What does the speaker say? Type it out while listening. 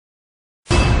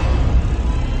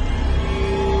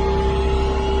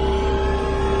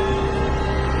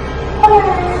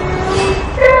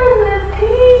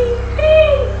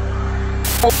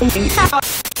What's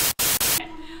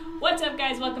up,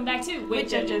 guys? Welcome back to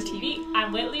TVjojo TV.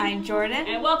 I'm Whitley. I'm Jordan.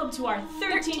 And welcome to our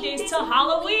 13 days till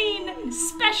Halloween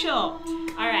special.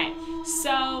 Alright,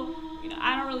 so,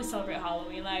 I don't really celebrate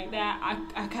Halloween like that.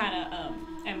 I kind of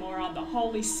am more on the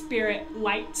Holy Spirit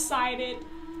light-sided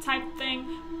type thing.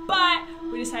 But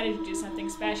we decided to do something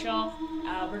special.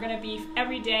 We're going to be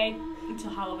every day until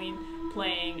Halloween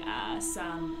playing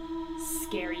some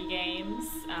scary games.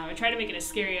 I tried to make it as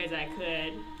scary as I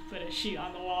could. Put a sheet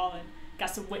on the wall and got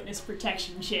some witness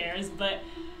protection chairs, but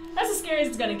that's as scary as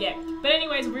it's gonna get. But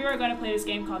anyways, we are gonna play this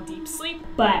game called Deep Sleep,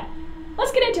 but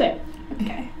let's get into it.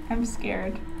 Okay, I'm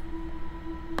scared.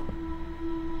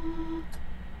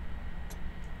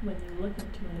 When you look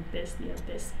into an abyss, the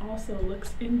abyss also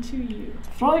looks into you.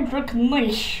 Friedrich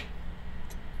Nietzsche.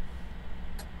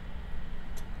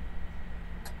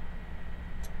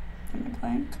 Am I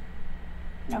playing?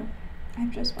 Nope.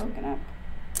 I've just woken up.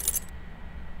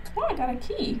 Oh, I got a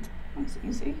key. That's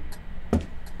easy.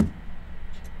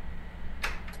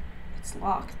 It's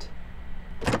locked.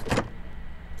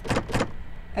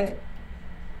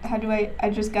 How do I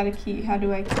just got a key. How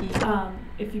do I key?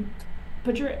 If you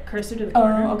put your cursor to the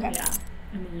corner. Oh, okay. Yeah.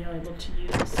 And then you're able to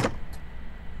use.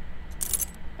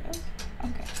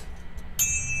 Okay.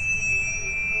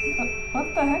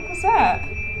 What the heck was that?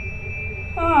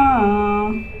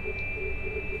 Oh.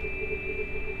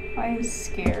 Why is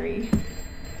scary?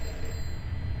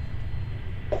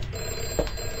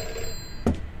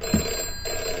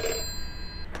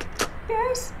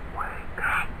 Yes.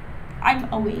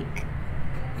 I'm awake.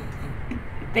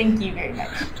 Thank you very much.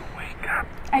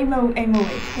 I'm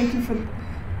awake. Thank you for. Oh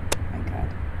my god.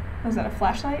 Was that a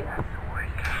flashlight?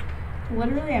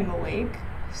 Literally, I'm awake.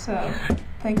 So,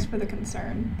 thanks for the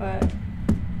concern, but.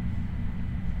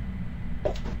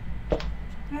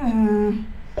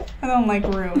 I don't like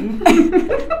room.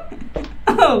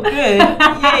 Oh, good.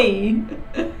 Yay.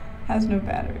 Has no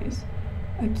batteries.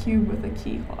 A cube with a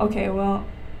keyhole. Okay, well,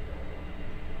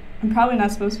 I'm probably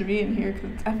not supposed to be in here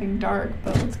because it's effing dark,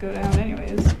 but let's go down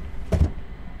anyways.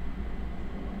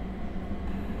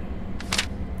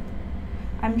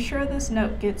 I'm sure this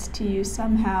note gets to you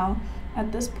somehow.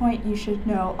 At this point, you should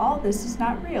know all this is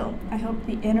not real. I hope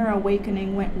the inner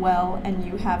awakening went well and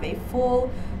you have a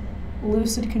full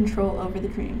lucid control over the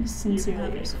dreams.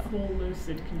 Sincerely yourself. Full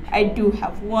lucid control. I do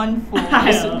have one full lucid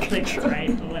I don't control. think that's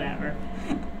right, but whatever.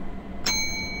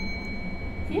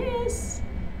 Yes,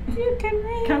 you can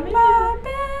ring Come my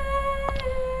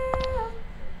bell.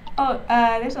 Oh,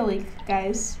 there's a leak,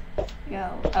 guys.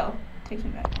 Yeah. Oh, takes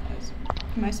me back.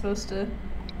 Am I supposed to?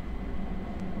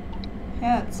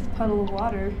 Yeah, it's a puddle of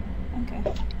water. Okay.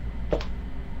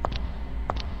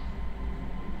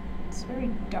 It's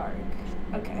very dark.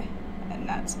 Okay. And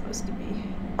that's supposed to be.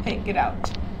 Hey, get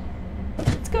out.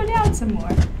 Let's go down some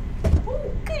more.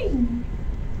 Oh, goody.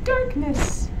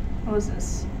 Darkness. What was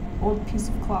this? Old piece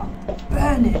of cloth.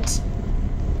 Burn it.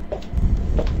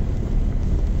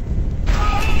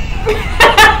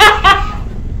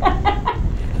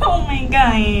 Oh my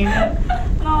god.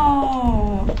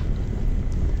 No.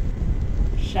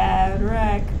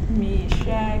 Shadrach,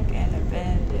 Meshach, and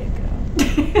Abednego.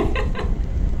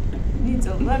 Needs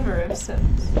a lever of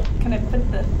sorts. Can I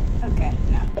put the... Okay,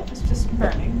 no. It's just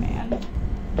burning, man.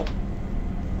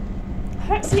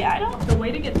 See, I don't... The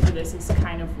way to get through this is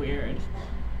kind of weird.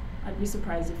 I'd be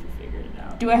surprised if you figured it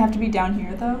out. Do I have to be down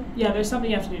here, though? Yeah, there's something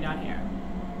you have to do down here.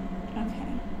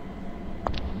 Okay.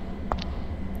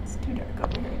 It's too dark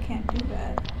over here. I can't do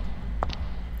that.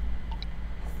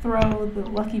 Throw the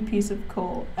lucky piece of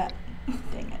coal at...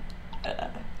 Dang it.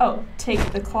 Oh,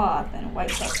 take the cloth and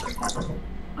wipe up the cloth.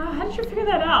 Wow, how did you figure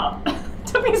that out? It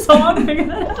took me so long to figure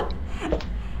that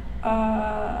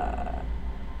out.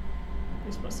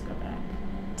 You're supposed to go back.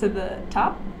 To the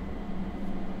top?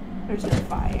 Or to the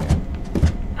fire?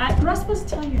 I'm not supposed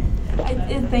to tell you.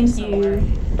 Thank you.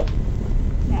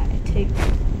 Now I take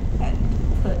and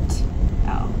put.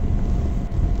 Oh.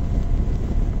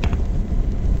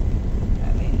 I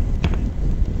mean.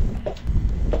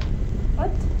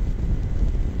 What?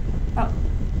 Oh.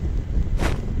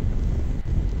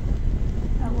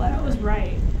 That was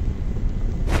right.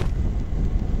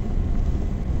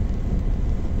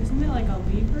 Isn't it like a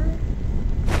lever?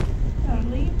 A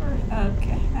lever?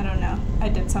 Okay, I don't know. I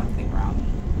did something wrong.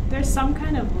 There's some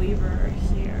kind of lever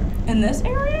here. In this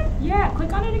area? Yeah,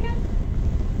 click on it again.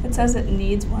 It says it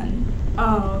needs one.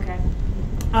 Oh, okay.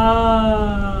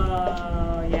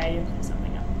 Oh, yeah, you have to do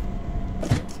something up.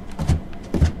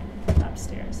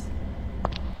 Upstairs.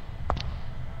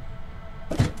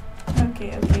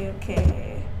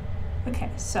 Okay. Okay,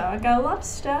 so I got a lot of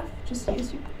stuff. Just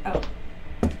use your... Oh.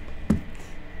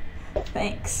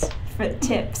 thanks for the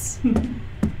tips.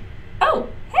 Oh,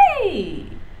 hey!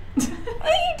 What are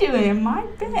you doing in my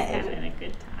bed? Having a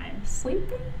good time.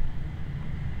 Sleeping?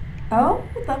 Oh,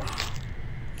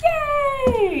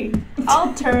 yay!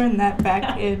 I'll turn that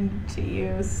back into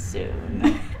you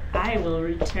soon. I will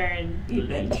return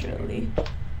Eventually.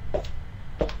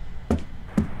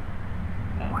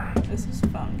 Oh, this is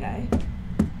phone guy.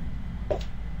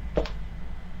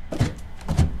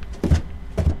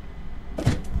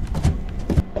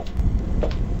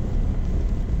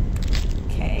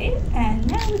 Okay, and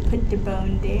now we put the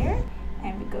bone there,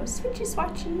 and we go switchy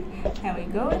swatchy, and we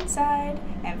go inside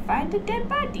and find a dead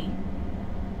body.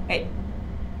 Hey.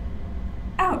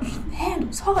 Ouch, the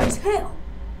handle's hard as hell.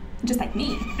 Just like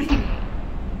me.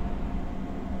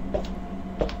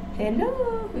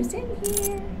 Hello, who's in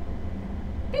here?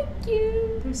 Thank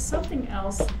you. There's something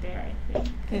else there, I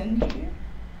think. In here?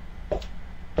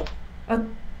 Oh.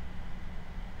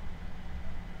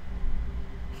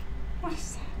 What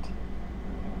is that?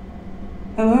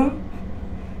 Hello?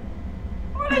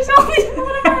 What is all these?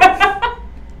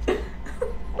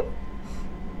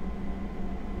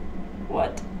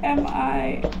 What am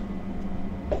I?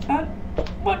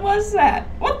 What was that?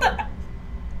 What the?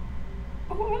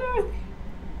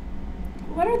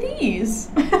 What are these?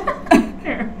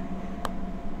 Here.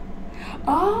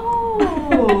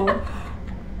 Oh.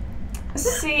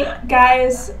 See,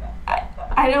 guys,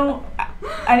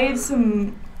 I need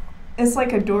some. It's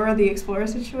like a Dora the Explorer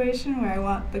situation where I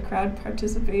want the crowd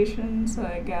participation, so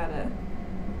I gotta.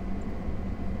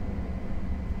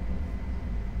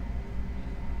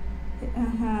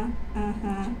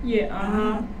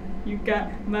 Yeah, You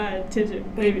got my attention,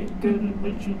 baby. Good at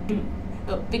what you do.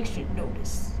 Eviction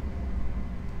notice.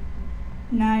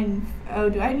 9. Oh,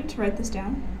 do I need to write this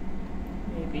down?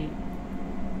 Maybe.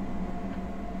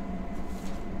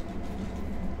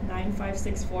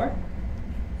 9564?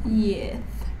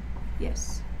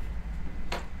 Yes.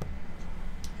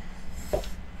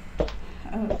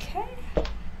 Okay.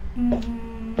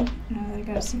 Now that I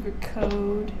got a secret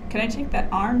code. Can I take that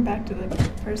arm back to the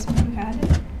person who had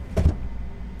it?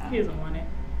 He doesn't want it.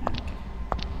 Okay.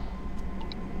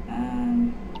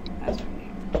 That's right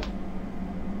here.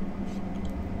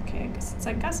 Okay, I guess it's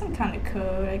I got some kind of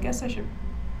code. I guess I should.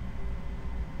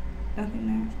 Nothing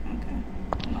there. Okay.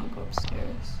 And I'll go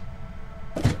upstairs.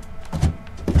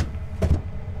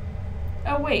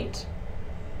 Oh wait.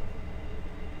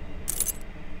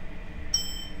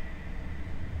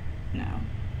 No.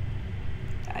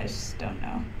 I just don't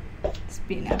know. It's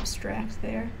being abstract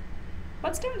there.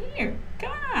 What's down here?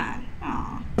 Come on.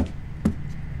 Aw.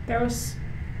 There was...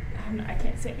 I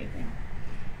can't say anything.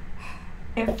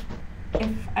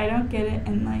 If I don't get it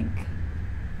in like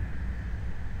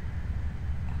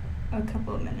a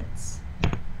couple of minutes.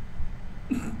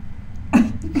 Put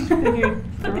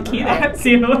the key there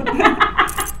too.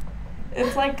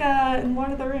 It's like in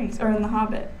Lord of the Rings or in The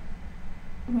Hobbit.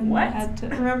 When What? They had to,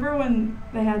 remember when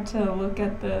they had to look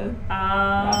at the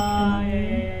rock in the moon?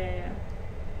 Yeah.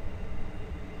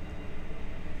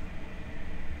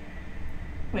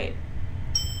 Wait,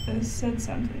 it said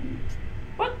something.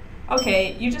 What?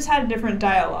 Okay, you just had a different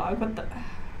dialogue. What the? I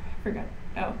forgot.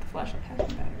 Oh, the flashlight has no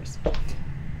batteries.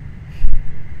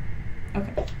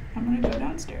 Okay, I'm gonna go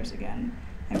downstairs again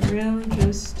and really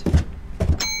just.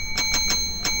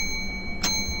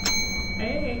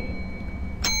 Hey.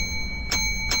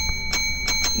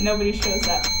 Nobody shows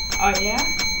up. Oh yeah?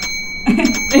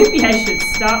 Maybe I should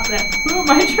stop that. Who am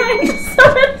I trying to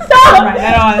summon? Stop! Right,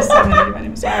 I don't want to summon anybody,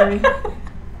 I'm sorry.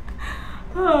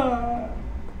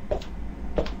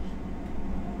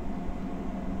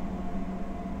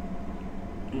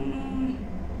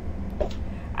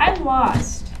 I'm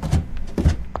lost.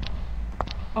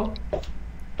 Oh.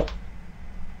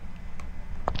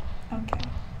 Okay.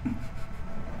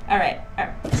 Alright,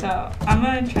 so I'm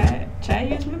gonna try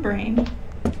to use my brain.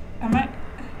 I might.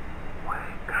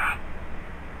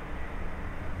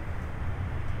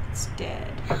 It's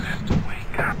dead.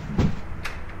 Wake up.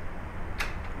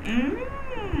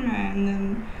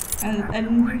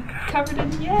 And covered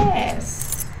in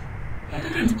yes. What are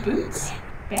these boots?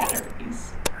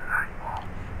 Batteries.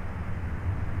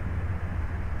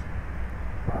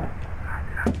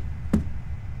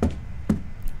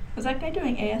 Was that guy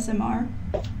doing ASMR?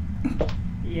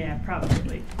 Yeah,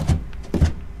 probably.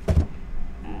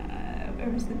 Where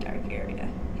was the dark area?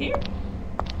 Here?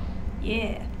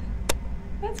 Yeah.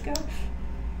 Let's go.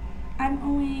 I'm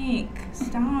awake.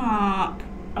 Stop.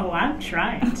 Oh, I'm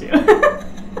trying to.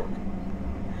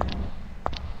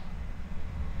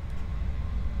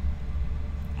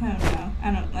 I don't know.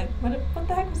 I don't like what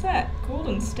the heck was that?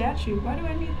 Golden statue. Why do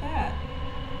I need that?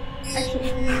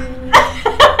 Actually.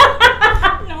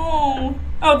 No.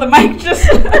 Oh, the mic just.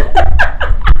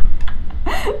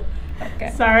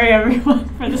 Okay. Sorry, everyone,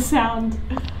 for the sound.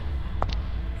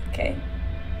 Okay.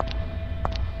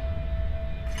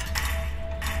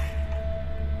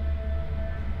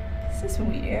 This is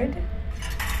weird.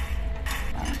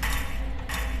 Come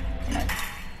on.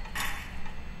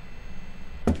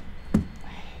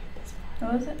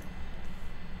 What was it?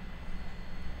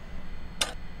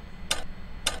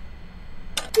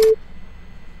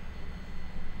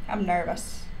 I'm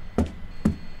nervous.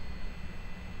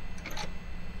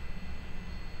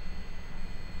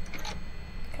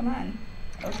 Come on,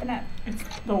 open up. It's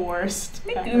the worst.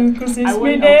 Me ever. too, 'cause it's I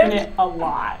wouldn't me open there. it a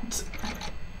lot.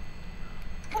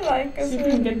 I like a See if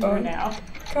you can get through it now.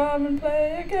 Come and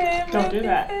play a game. Don't with do me,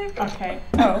 that. baby. Okay.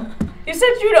 Oh, you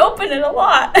said you'd open it a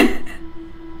lot.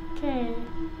 Okay.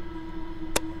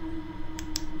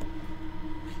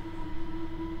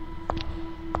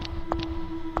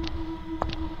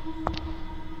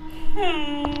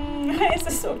 Why is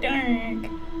this so dark?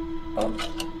 Oh.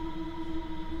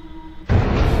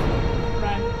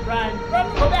 Run, run, run,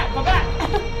 go back, go back.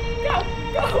 Go,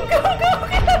 go, go, go, go.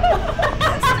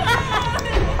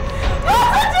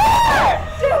 Open the door!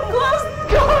 Dude, close the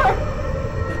door!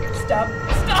 Stop,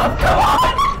 stop, come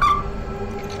on!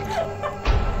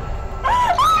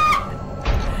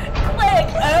 Click!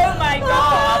 Oh my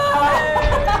god!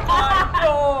 Oh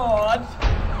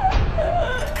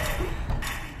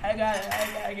my god! I gotta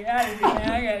get out of here,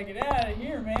 man. I gotta get out of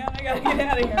here, man. I gotta get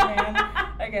out of here, man.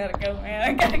 I gotta go, man.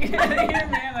 I gotta get out of here,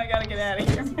 man. I gotta get out of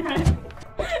here, man.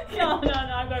 No,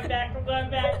 I'm going back, I'm going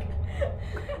back.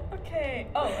 Okay.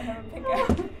 Oh, I have a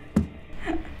pickaxe.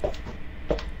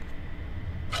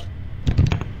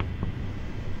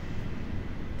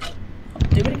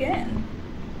 Do it again.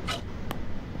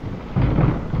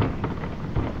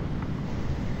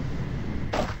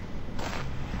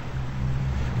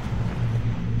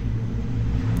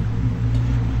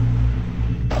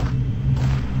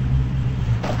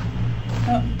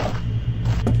 Oh.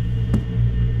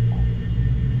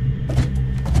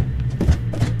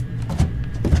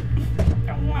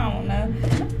 Wow, no.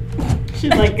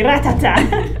 She's like, gratata.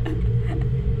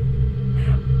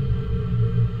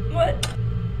 What?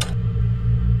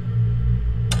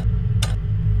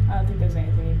 I don't think there's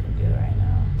anything you can do right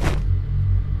now.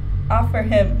 Offer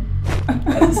him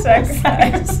as a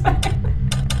sacrifice.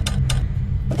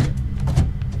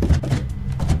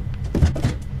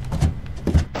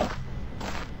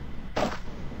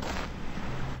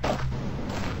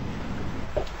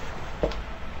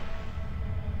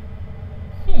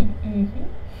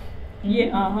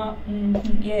 Yeah, uh-huh.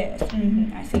 Yes,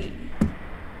 I see.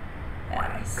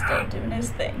 He's still doing his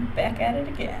thing. Back at it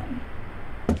again.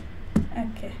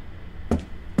 Okay.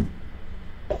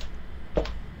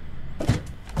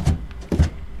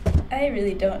 I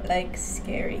really don't like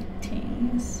scary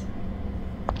things.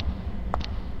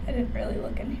 I didn't really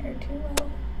look in here too well.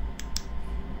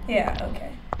 Yeah,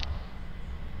 okay.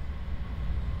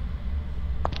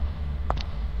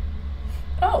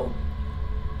 Oh!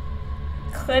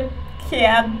 Clip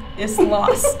Cab is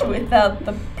lost without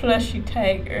the plushy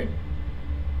tiger.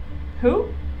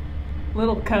 Who?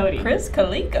 Little Cody. Chris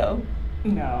Calico.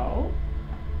 No.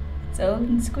 It's old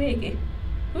and squeaky.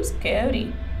 Who's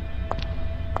Cody?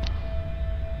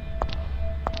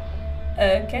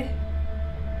 Okay.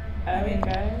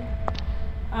 Okay.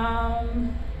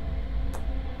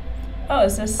 Oh,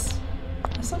 is this...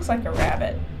 This looks like a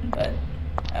rabbit, but...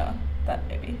 Oh, that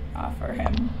maybe offer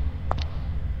him.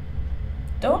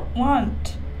 Don't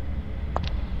want.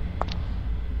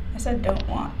 I said don't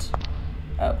want.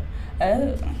 Oh.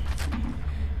 Oh.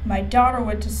 My daughter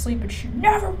went to sleep and she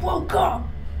never woke up.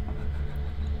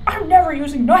 I'm never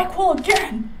using NyQuil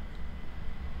again.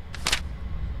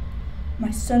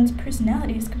 My son's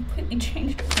personality has completely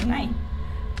changed overnight.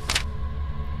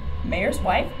 Mayor's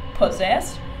wife,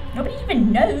 possessed. Nobody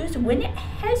even knows when it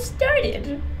has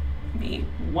started. Me.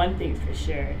 One thing's for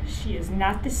sure, she is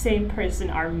not the same person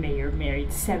our mayor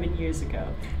married 7 years ago.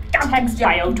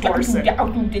 Textile torso.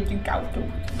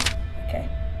 Okay.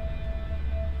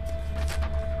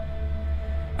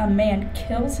 A man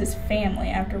kills his family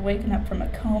after waking up from a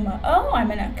coma. Oh,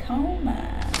 I'm in a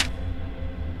coma.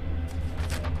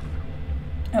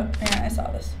 Oh, yeah, I saw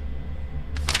this.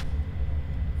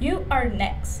 You are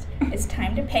next. It's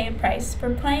time to pay a price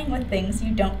for playing with things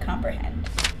you don't comprehend.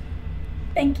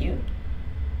 Thank you.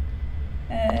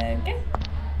 Okay.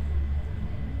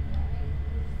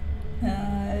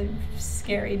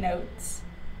 Scary notes.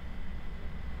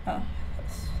 Oh,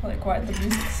 that's like why the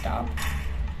music stopped.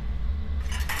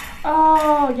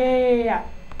 Oh, yeah.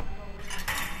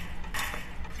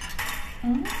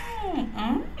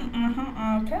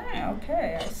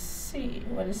 Okay, I see.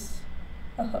 What is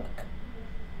a hook?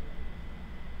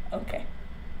 Okay.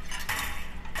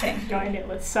 Join it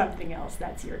with something else.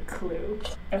 That's your clue.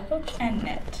 A hook and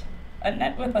net. A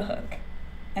net with a hook.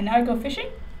 And now I go fishing?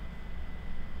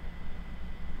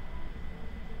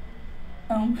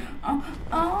 And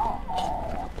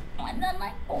then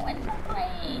I go in the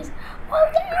place.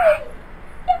 Okay!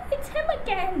 No, it's him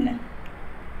again!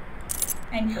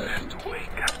 And go to take.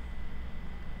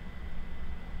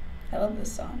 I love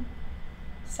this song.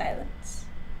 Silence.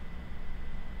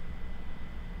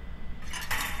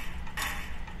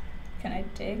 Can I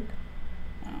dig?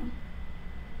 No.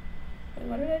 Wait,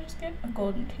 what did I just get? A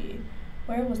golden key.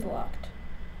 Where was locked?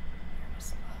 Where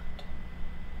was locked?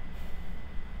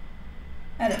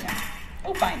 I don't know.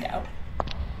 We'll find out.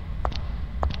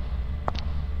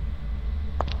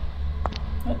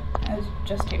 Oh, I was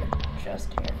just here.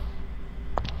 Just here.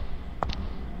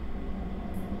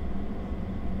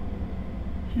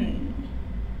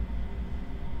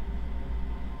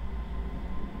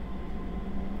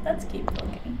 Let's keep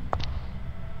looking.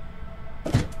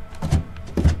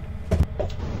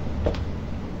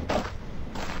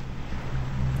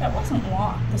 That wasn't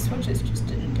locked. The switches just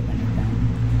didn't do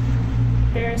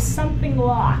anything. There's something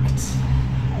locked.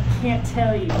 I can't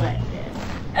tell you what it is.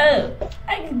 Oh,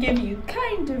 I can give you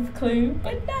kind of clue,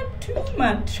 but not too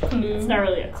much clue. It's not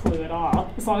really a clue at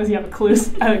all. As long as you have a clue,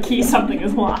 a key, something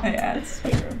is locked. Yeah, that's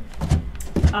true.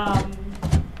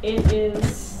 It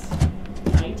is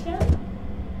item.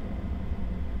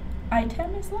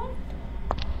 Item is locked?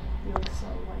 You look so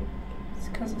like It's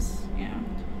because it's, yeah.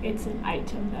 it's an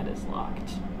item that is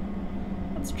locked.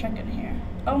 Let's check in here.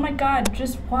 Oh my god,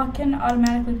 just walk in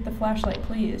automatically with the flashlight,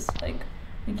 please. Like,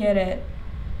 we get it.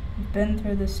 We've been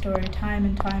through this story time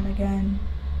and time again.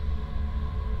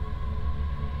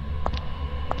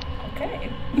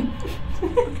 Okay.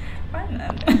 Fine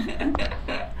then.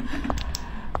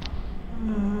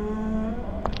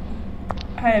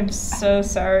 I am so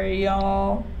sorry,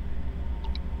 y'all.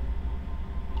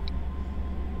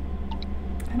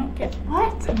 I don't get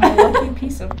What? my lucky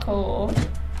piece of coal.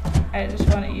 I just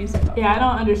want to use it all. Yeah, I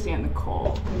don't understand the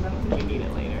coal, because I don't think you need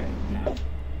it later. No,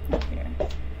 not here.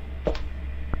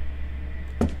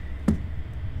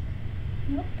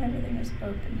 Nope, everything is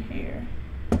open here.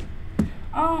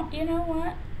 Oh, you know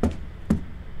what?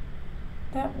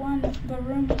 That one, the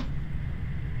room.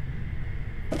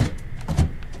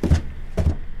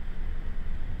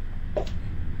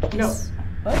 No.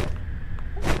 What?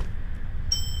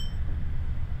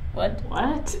 What?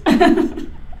 What?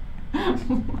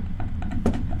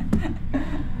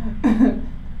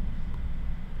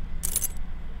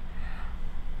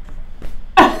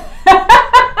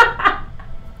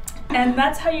 And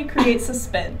that's how you create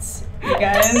suspense, you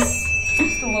guys.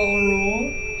 Just a little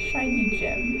rule. Shiny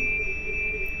gem.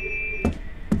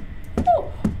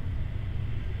 Oh.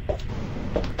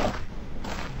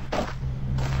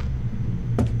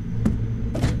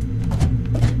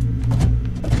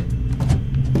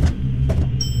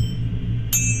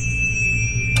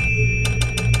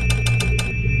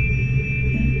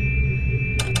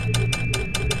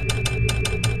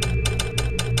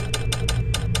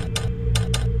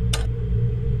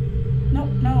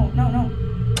 No.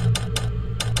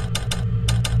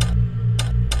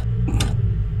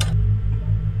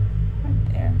 Right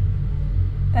there.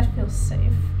 That feels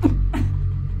safe.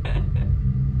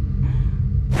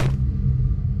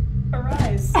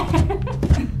 Arise.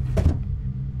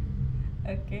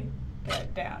 Okay, get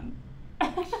it down.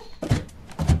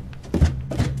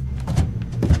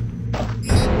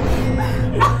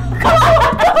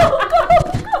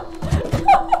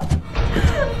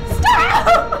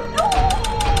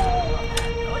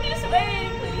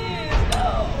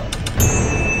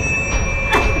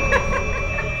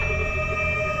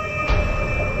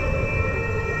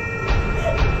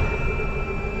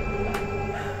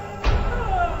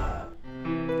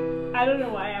 I don't know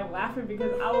why I'm laughing,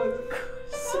 because I was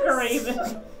screaming.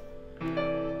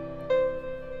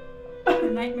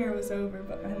 The nightmare was over,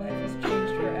 but my life has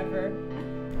changed forever.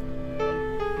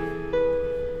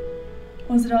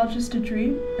 Was it all just a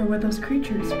dream, or were those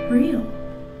creatures real?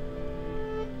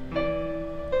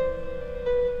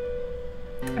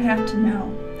 I have to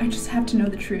know. I just have to know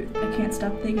the truth. I can't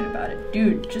stop thinking about it.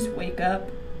 Dude, just wake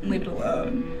up and leave it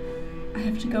alone. I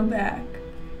have to go back.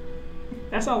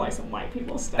 That sounds like some white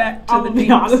people stuff. Back to I'll the be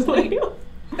deep honest with sleep. you.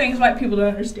 Things white people don't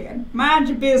understand. Mind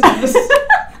your business.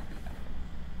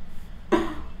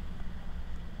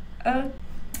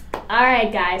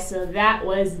 Alright guys, so that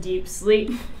was Deep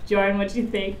Sleep. Jordan, what'd you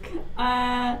think?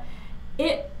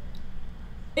 It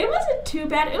wasn't too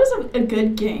bad. It was a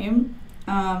good game.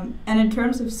 And in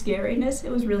terms of scariness,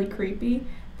 it was really creepy.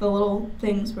 The little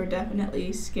things were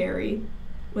definitely scary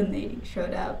when they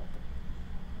showed up.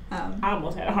 I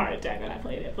almost had a heart attack when I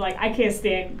played it. Like, I can't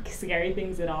stand scary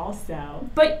things at all, so.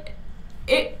 But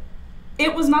it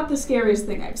was not the scariest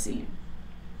thing I've seen.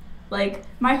 Like,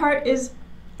 my heart is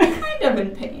kind of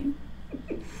in pain,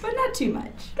 but not too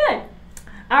much. Good.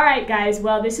 All right, guys.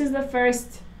 Well, this is the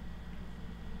first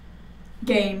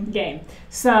game.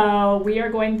 So we are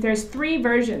going, there's 3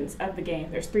 versions of the game.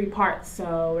 There's 3 parts,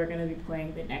 so we're going to be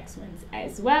playing the next ones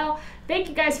as well. Thank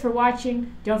you guys for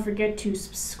watching. Don't forget to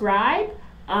subscribe.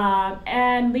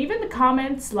 And leave in the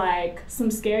comments like some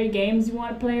scary games you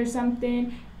want to play or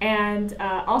something. And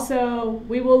also,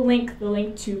 we will link the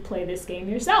link to play this game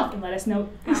yourself and let us know.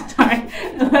 Sorry,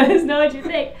 let us know what you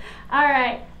think. All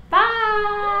right,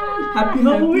 bye. Happy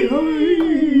Halloween.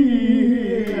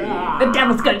 The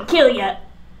devil's gonna kill you.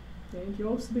 In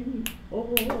your sleep.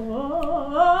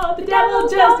 Oh, the devil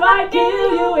just might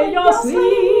kill you in your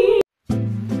sleep.